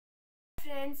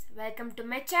Friends, welcome to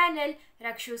my channel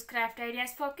Rakshu's Craft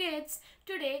Ideas for Kids.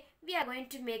 Today we are going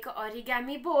to make a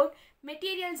origami board.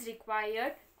 Materials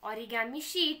required: origami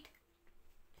sheet.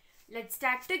 Let's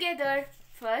start together.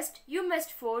 First, you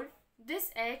must fold this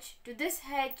edge to this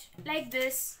edge like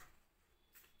this.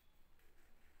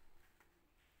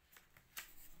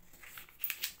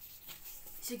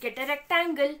 So get a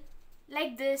rectangle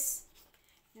like this.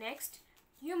 Next,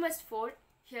 you must fold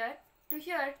here to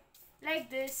here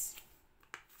like this.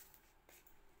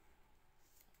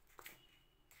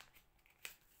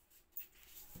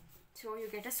 So you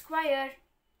get a square.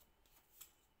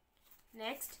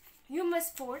 Next, you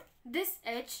must fold this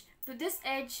edge to this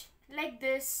edge like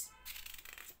this.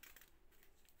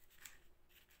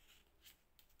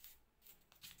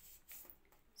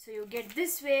 So you get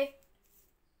this way.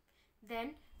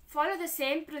 Then follow the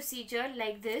same procedure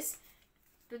like this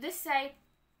to this side.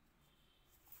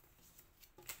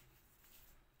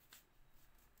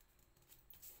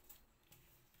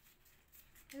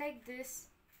 Like this.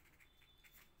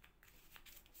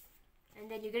 And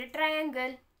then you get a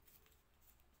triangle.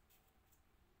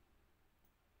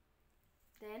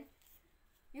 Then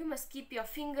you must keep your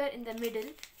finger in the middle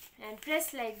and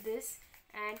press like this,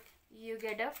 and you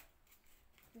get a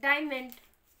diamond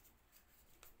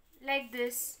like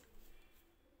this.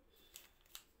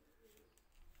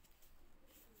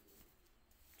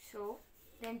 So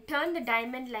then turn the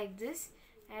diamond like this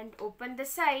and open the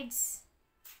sides.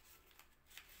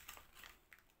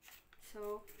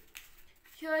 So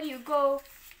here you go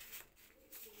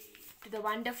to the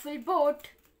wonderful boat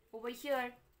over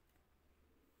here.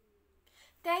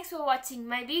 Thanks for watching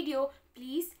my video.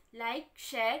 Please like,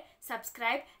 share,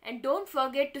 subscribe, and don't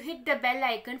forget to hit the bell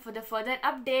icon for the further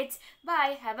updates.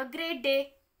 Bye. Have a great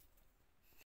day.